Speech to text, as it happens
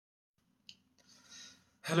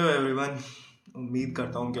Hello everyone. उम्मीद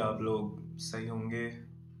करता हूँ कि आप लोग सही होंगे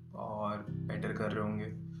और बेटर कर रहे होंगे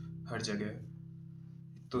हर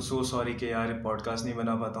जगह। तो सॉरी कि यार पॉडकास्ट नहीं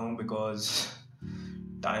बना पाता हूँ बिकॉज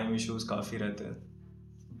टाइम इश्यूज काफ़ी रहते हैं।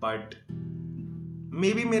 बट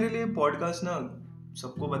मे बी मेरे लिए पॉडकास्ट ना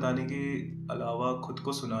सबको बताने के अलावा खुद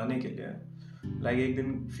को सुनाने के लिए लाइक एक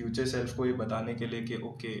दिन फ्यूचर सेल्फ को ये बताने के लिए कि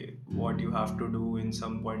okay what you have to do in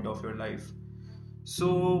some point of your life. So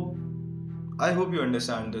I hope you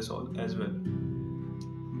understand this all as well.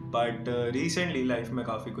 But recently life में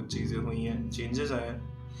काफ़ी कुछ चीज़ें हुई हैं, चेंजेस आए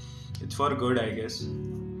हैं। It's for good I guess,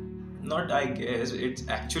 not I guess, it's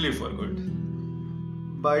actually for good.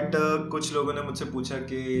 But कुछ लोगों ने मुझसे पूछा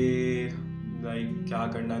कि लाइक क्या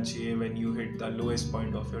करना चाहिए when you hit the lowest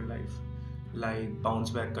point of your life, like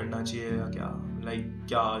bounce back करना चाहिए या क्या, लाइक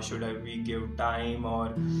क्या should I we give time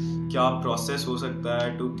और क्या प्रोसेस हो सकता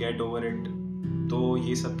है टू गेट ओवर इट। तो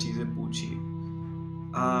ये सब चीज़ें पूछी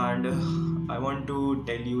and I want to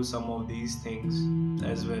tell you some of these things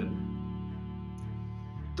as well.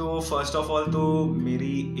 तो फर्स्ट ऑफ ऑल तो मेरी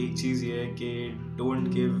एक चीज़ ये है कि don't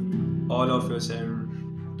give all of your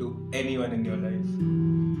self to any one in your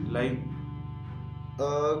life. Like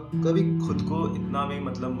कभी खुद को इतना भी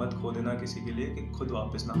मतलब मत खो देना किसी के लिए कि खुद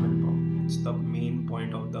वापस ना मिल पाओ। It's the main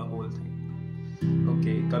point of the whole thing.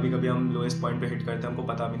 Okay, कभी कभी हम लोएस्ट पॉइंट पे हिट करते हैं, हमको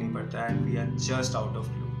पता भी नहीं पड़ता and we are just out of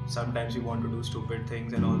clue. Sometimes you want to do stupid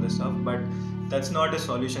things and all this stuff, but that's not a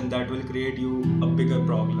solution. That will create you a bigger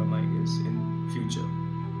problem, I guess, in future.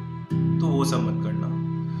 तो वो सब मत करना.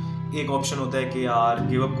 एक option होता है कि यार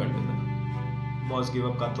गिव अप कर देना. बॉस गिव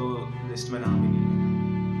अप का तो लिस्ट में नाम ही नहीं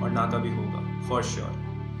है और ना कभी होगा फॉर श्योर.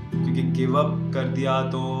 क्योंकि गिव अप कर दिया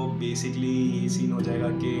तो बेसिकली ये सीन हो जाएगा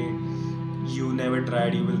कि you never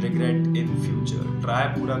tried, you will regret in future.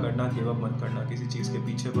 Try पूरा करना, गिव अप मत करना. किसी चीज़ के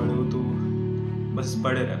पीछे पड़े हो तो बस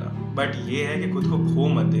पड़े रहना. बट ये है कि खुद को खो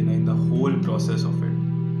मत देना in the whole process of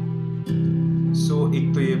it. सो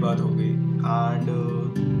एक तो ये बात हो गई. And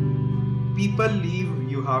people leave,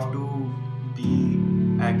 you have to be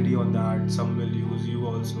agree on that. Some will use you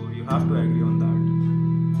also, you have to agree on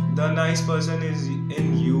that. The nice person is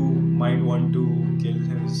in you might want to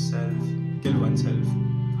kill one self,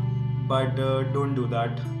 but don't do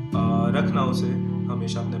that. रखना उसे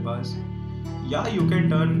हमेशा अपने पास. या you can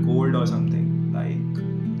turn cold और something, like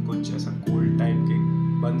कुछ ऐसा cold type के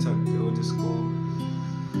बन सकते हो जिसको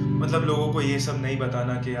मतलब लोगों को ये सब नहीं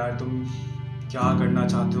बताना कि यार तुम क्या करना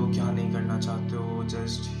चाहते हो, क्या नहीं करना चाहते हो.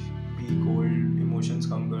 जस्ट बी कोल्ड, इमोशंस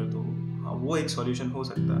कम कर दो. हाँ, वो एक सॉल्यूशन हो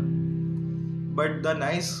सकता है. But the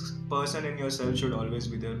nice person in your self should always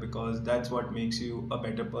be there because that's what makes you a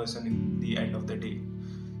better person in the end of the day.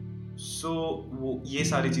 सो वो ये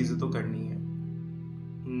सारी चीज़ें तो करनी है.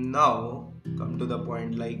 Now come to the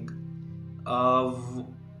point, like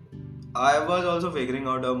I was also figuring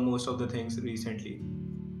out most of the things recently.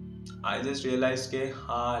 I just realized कि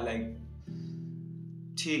हाँ like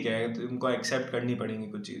ठीक है, तुमको एक्सेप्ट करनी पड़ेंगी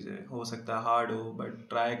कुछ चीज़ें. हो सकता है हार्ड हो बट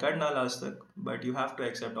ट्राई करना लास्ट तक. But you have to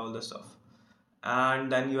accept all the stuff and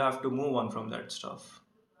then you have to move on from that stuff.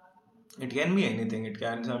 It can be anything. It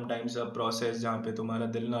can sometimes a process जहाँ पे तुम्हारा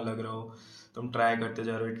दिल ना लग रहा हो, तुम ट्राई करते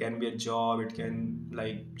जा रहे हो. It can be a job. It can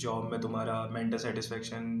like job में तुम्हारा मेंटल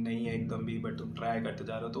सेटिस्फेक्शन नहीं है एकदम भी, बट तुम ट्राई करते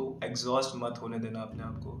जा रहे हो. तो एग्जॉस्ट मत होने देना अपने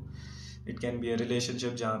आप को. It can be a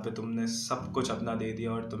relationship जहाँ पे तुमने सब कुछ अपना दे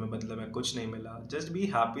दिया और तुम्हें बदले में कुछ नहीं मिला. Just be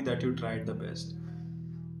happy that you tried the best.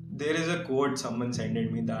 There is a coat someone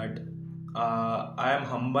सेंडेड me that I am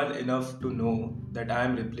humble enough to know that I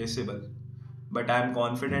am replaceable, but I am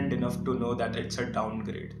confident enough to know that it's a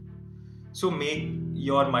downgrade. So make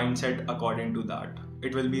your mindset according to that.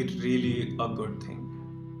 It will be really a good thing.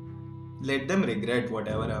 Let them regret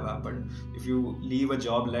whatever have happened. If you leave a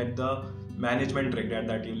job, let the management regret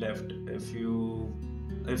that you left.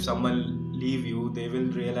 If someone leave you, they will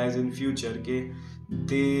realize in future कि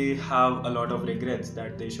they have a lot of regrets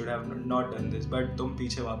that they should have not done this. But तुम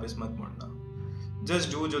पीछे वापस मत मुड़ना.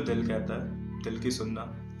 Just do जो दिल कहता है, दिल की सुनना.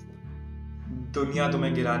 दुनिया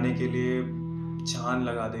तुम्हें गिराने के लिए जान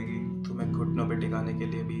लगा देगी, तुम्हें घुटनों पे टिकाने के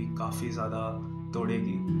लिए भी काफ़ी ज़्यादा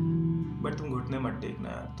तोड़ेगी. बट तुम घुटने मत टेकना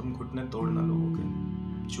यार. तुम घुटने तोड़ना लोगों के,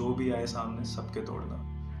 जो भी आए सामने सबके तोड़ना.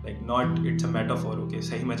 Like not it's a metaphor. Okay,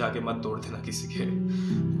 सही में जाके मत तोड़ देना किसी के.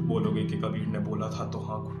 बोलोगे कि कबीर ने बोला था तो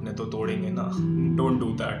हाँ घुटने तो तोड़ेंगे ना. Don't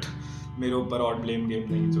do that. मेरे ऊपर और ब्लेम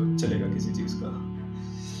गेम नहीं जो चलेगा किसी चीज़ का.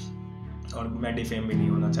 और मैं डिफेम भी नहीं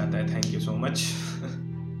होना चाहता है. Thank you so much.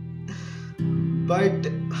 But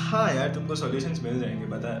हाँ यार, तुमको सॉल्यूशंस मिल जाएंगे,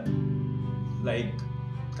 पता है. लाइक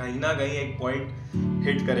कहीं ना कहीं एक पॉइंट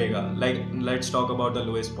हिट करेगा. Like let's talk about the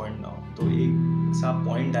lowest point now. तो एक ऐसा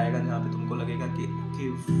पॉइंट आएगा जहाँ पे तुमको लगेगा कि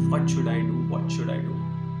व्हाट शुड आई डू.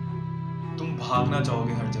 तुम भागना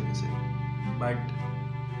चाहोगे हर जगह से.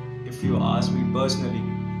 But if you ask me personally,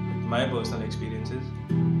 my personal experiences,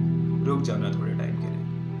 रुक जाना थोड़े टाइम के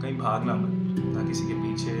लिए. कहीं भागना मत, ना किसी के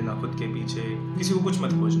पीछे, ना खुद के पीछे, किसी को कुछ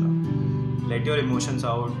मत खोजना. Let your emotions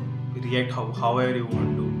out, react however you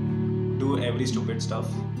want to, do every stupid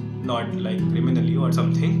stuff, not like criminally or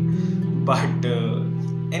something, but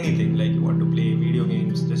anything, like you want to play video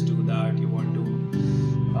games, just do that. You want to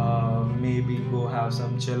maybe go have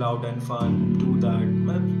some chill out and fun, do that.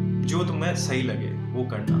 मतलब जो तुम्हें सही लगे वो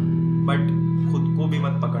करना, but खुद को भी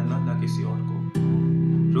मत पकड़ना, ना किसी और को.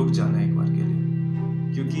 रुक जाना एक बार के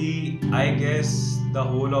लिए, क्योंकि I guess the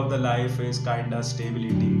whole of the life is kind of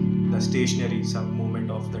stability, the stationary some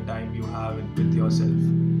moment of the time you have with your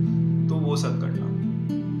self. तो वो सब करना,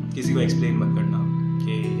 किसी को एक्सप्लेन मत करना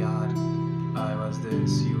कि यार I was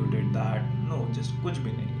this, you did that. No, just कुछ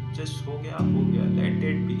भी नहीं, जस्ट हो गया, लेट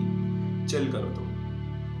इट बी, चिल करो.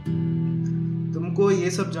 तुमको ये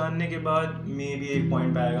सब जानने के बाद मे भी एक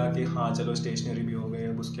पॉइंट पे आएगा कि हाँ चलो स्टेशनरी भी हो गए,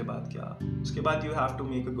 अब उसके बाद क्या. उसके बाद you have to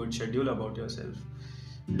make a good schedule about yourself.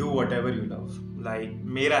 Do whatever you love. Like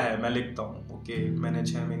मेरा है, मैं लिखता हूँ. ओके, मैंने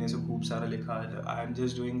 6 महीने से खूब सारा लिखा. I am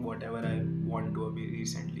just doing whatever I want to. अभी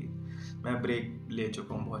रिसेंटली मैं ब्रेक ले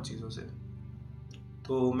चुका हूँ बहुत चीज़ों से,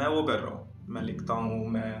 तो मैं वो कर रहा हूँ. मैं लिखता हूँ,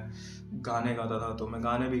 मैं गाने गाता था तो मैं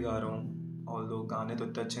गाने भी गा रहा हूँ. ऑल्दो गाने तो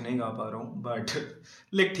इतने अच्छे नहीं गा पा रहा हूँ, बट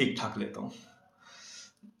लिख ठीक ठाक लेता हूँ.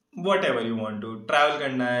 Whatever you want to. Travel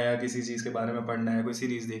करना है या किसी चीज़ के बारे में पढ़ना है, कोई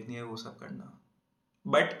सीरीज़ देखनी है, वो सब करना.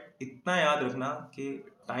 बट इतना याद रखना कि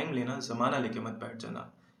टाइम लेना, ज़माना लेके मत बैठ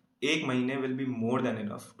जाना. 1 महीने will be more than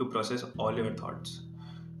enough to process all your thoughts.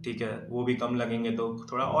 ठीक है, वो भी कम लगेंगे तो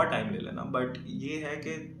थोड़ा और टाइम ले लेना. बट ये है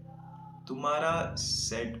कि तुम्हारा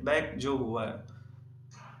सेटबैक जो हुआ है,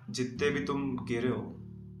 जितने भी तुम गिरे हो,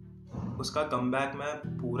 उसका कमबैक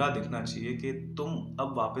में पूरा दिखना चाहिए कि तुम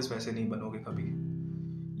अब वापस वैसे नहीं बनोगे कभी.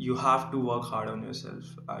 You have to work hard on yourself.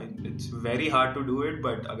 It's very hard to do it,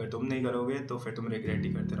 but अगर तुम नहीं करोगे तो फिर तुम रिग्रेट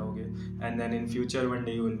ही करते रहोगे. And then in future one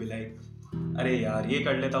day you will be like, अरे यार ये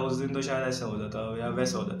कर लेता उस दिन तो शायद ऐसा हो जाता या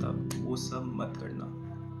वैसा हो जाता. वो सब मत करना.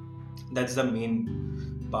 That's the main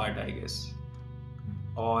part I guess.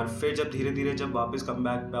 और फिर जब धीरे धीरे जब वापस कम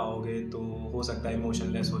बैक पे आओगे तो हो सकता है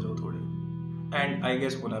इमोशनलेस हो जाओ थोड़े. एंड आई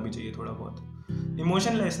गेस होना भी चाहिए थोड़ा बहुत.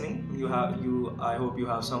 Emotionless नहीं, I hope you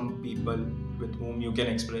have some people with whom you can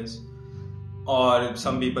express, or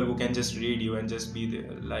some people who can just read you and just be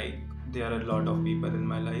there. Like there are a lot of people in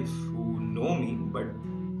my life who know me, but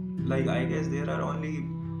like I guess there are only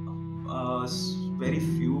very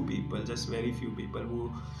few people, just very few people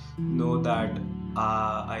who know that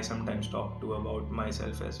I sometimes talk to about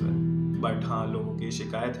myself as well. But हाँ, लोगों की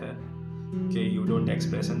शिकायत है कि you don't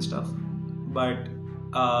express and stuff. But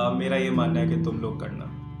मेरा ये मानना है कि तुम लोग करना,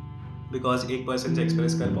 बिकॉज एक पर्सन से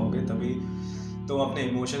एक्सप्रेस कर पाओगे तभी तुम अपने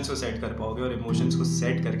इमोशंस को सेट कर पाओगे, और इमोशंस को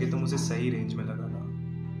सेट करके तुम उसे सही रेंज में लगाना.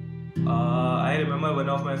 I remember one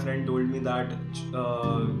of my friend told me that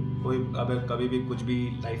कोई अगर कभी भी कुछ भी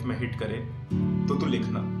लाइफ में हिट करे तो तू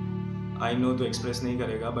लिखना. आई नो तू एक्सप्रेस नहीं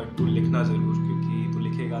करेगा, बट तू लिखना ज़रूर, क्योंकि तू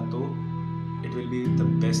लिखेगा तो it will be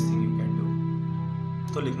the best thing you can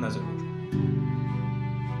do. तो लिखना ज़रूर.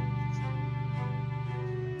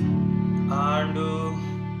 एंड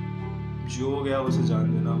जो हो गया उसे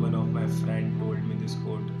जान देना. One of my friend told me this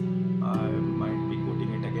quote. I might be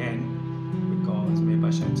coating it again because मेरे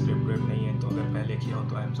पास शायद स्क्रिप्ट वेब नहीं है, तो अगर पहले किया हो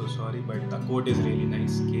तो I am so sorry, but the coat is really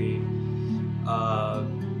nice कि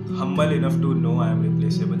humble enough to know I am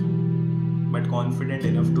replaceable, but confident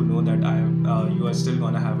enough to know that you are still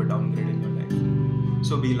gonna have a downgrade in your life.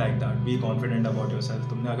 So be like that. Be confident about yourself.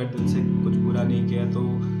 तुमने अगर दिल से कुछ बुरा नहीं किया तो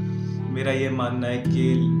मेरा ये मानना है कि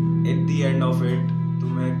at the end of it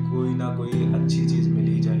तुम्हें कोई ना कोई अच्छी चीज़ मिल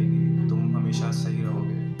ही जाएगी. तुम हमेशा सही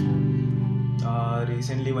रहोगे.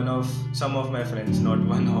 Recently some of my friends, not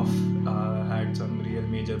one of, had some real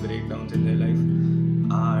major breakdowns in their life,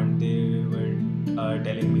 and they were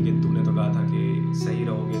telling me कि तूने तो कहा था कि सही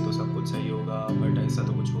रहोगे तो सब कुछ सही होगा, बट ऐसा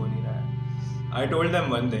तो कुछ हो नहीं रहा है. I told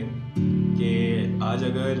them one thing कि आज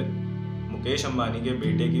अगर मुकेश अंबानी के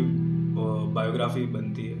बेटे की बायोग्राफी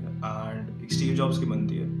बनती है एंड स्टीव जॉब्स की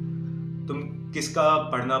बनती है, तुम किसका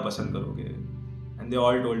पढ़ना पसंद करोगे? And they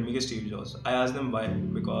all told me कि Steve Jobs. I asked them why,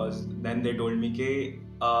 because then they told me कि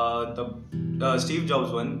the Steve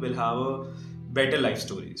Jobs one will have a better life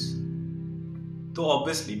stories. तो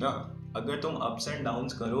obviously ना, अगर तुम ups and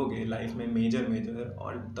downs करोगे लाइफ में major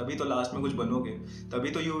और तभी तो लास्ट में कुछ बनोगे,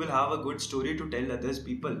 तभी तो you will have a good story to tell others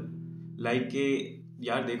people. Like कि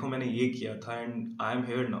यार देखो मैंने ये किया था and I am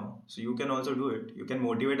here now, so you can also do it. You can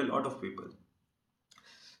motivate a lot of people.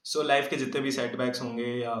 So life के जितने भी सेटबैक्स होंगे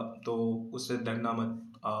या तो उससे डरना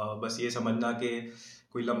मत। बस ये समझना कि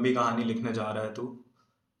कोई लंबी कहानी लिखने जा रहा है तू,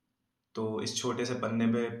 तो इस छोटे से पन्ने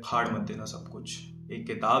पे फाड़ मत देना सब कुछ। एक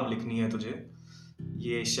किताब लिखनी है तुझे,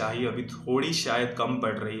 ये शाही अभी थोड़ी शायद कम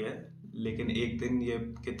पड़ रही है, लेकिन एक दिन ये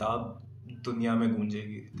किताब दुनिया में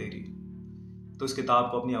गूंजेगी तेरी। तो इस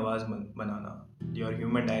किताब को अपनी आवाज़ बनाना। Your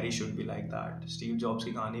human diary should be like that. Steve Jobs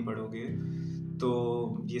की कहानी पढ़ोगे तो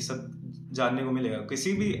ये सब जानने को मिलेगा।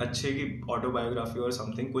 किसी भी अच्छे की ऑटोबायोग्राफी और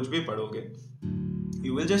समथिंग कुछ भी पढ़ोगे,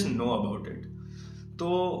 you will just know about it. तो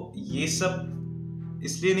ये सब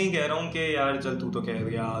इसलिए नहीं कह रहा हूँ कि यार चल तू तो कह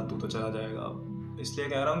दिया तू तो चला जाएगा, इसलिए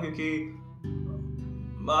कह रहा हूँ क्योंकि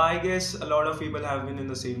I guess a lot of people have been in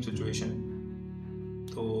the same situation।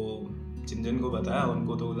 तो जिन को बताया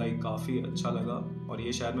उनको तो लाइक काफ़ी अच्छा लगा, और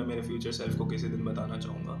ये शायद मैं मेरे फ्यूचर सेल्फ को किसी दिन बताना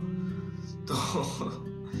चाहूँगा। तो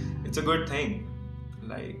it's a good thing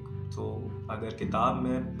like. तो अगर किताब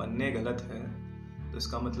में पन्ने गलत है तो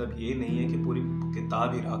इसका मतलब ये नहीं है कि पूरी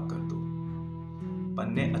किताब ही राख कर दो।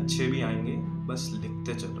 पन्ने अच्छे भी आएंगे, बस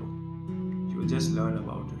लिखते चलो। You just learn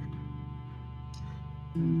about it.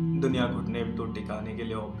 दुनिया घुटने तो टिकाने के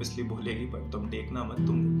लिए ऑब्वियसली बोलेगी, पर तुम टेकना मत,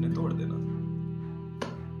 तुम घुटने तोड़ देना।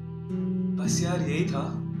 बस यार यही था।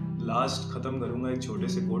 लास्ट खत्म करूंगा एक छोटे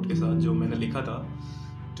से कोट के साथ जो मैंने लिखा था,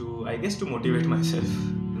 to I guess to motivate myself.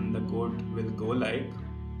 The quote will go like,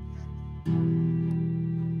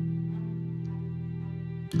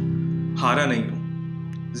 हारा नहीं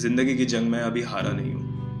हूं जिंदगी की जंग में, अभी हारा नहीं हूं,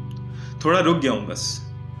 थोड़ा रुक गया हूं बस।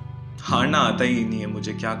 हारना आता ही नहीं है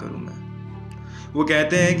मुझे, क्या करूं मैं। वो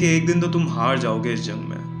कहते हैं कि एक दिन तो तुम हार जाओगे इस जंग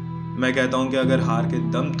में। मैं कहता हूं कि अगर हार के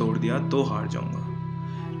दम तोड़ दिया तो हार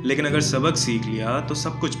जाऊंगा, लेकिन अगर सबक सीख लिया तो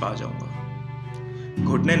सब कुछ पा जाऊंगा।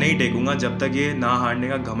 घुटने नहीं टेकूंगा जब तक ये ना हारने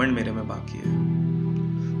का घमंड मेरे में बाकी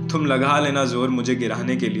है। तुम लगा लेना जोर मुझे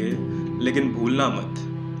गिराने के लिए, लेकिन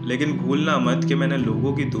भूलना मत कि मैंने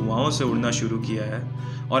लोगों की दुआओं से उड़ना शुरू किया है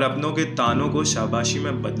और अपनों के तानों को शाबाशी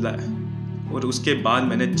में बदला है, और उसके बाद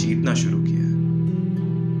मैंने जीतना शुरू किया।